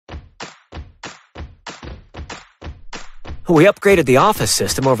We upgraded the office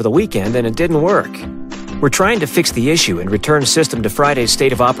system over the weekend and it didn't work. We're trying to fix the issue and return system to Friday's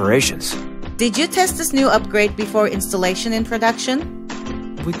state of operations. Did you test this new upgrade before installation in production?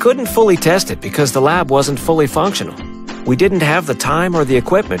 We couldn't fully test it because the lab wasn't fully functional. We didn't have the time or the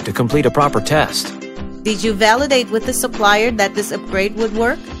equipment to complete a proper test. Did you validate with the supplier that this upgrade would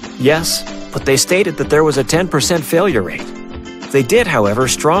work? Yes, but they stated that there was a 10% failure rate. They did, however,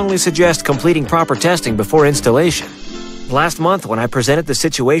 strongly suggest completing proper testing before installation. Last month, when I presented the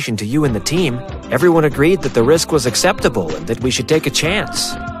situation to you and the team, everyone agreed that the risk was acceptable and that we should take a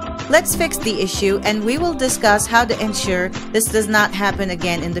chance. Let's fix the issue and we will discuss how to ensure this does not happen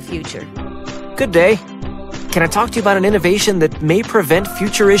again in the future. Good day. Can I talk to you about an innovation that may prevent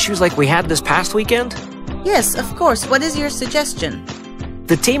future issues like we had this past weekend? Yes, of course. What is your suggestion?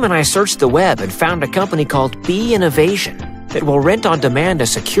 The team and I searched the web and found a company called Binovation that will rent on demand a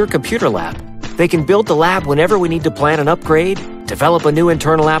secure computer lab. They can build the lab whenever we need to plan an upgrade, develop a new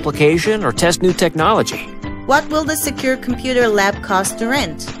internal application, or test new technology. What will the secure computer lab cost to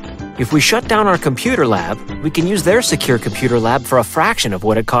rent? If we shut down our computer lab, we can use their secure computer lab for a fraction of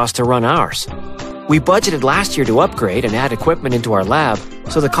what it costs to run ours. We budgeted last year to upgrade and add equipment into our lab,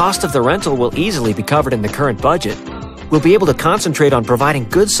 so the cost of the rental will easily be covered in the current budget. We'll be able to concentrate on providing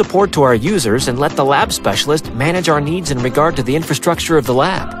good support to our users and let the lab specialist manage our needs in regard to the infrastructure of the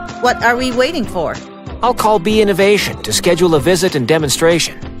lab. What are we waiting for? I'll call Binovation to schedule a visit and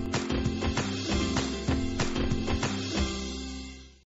demonstration.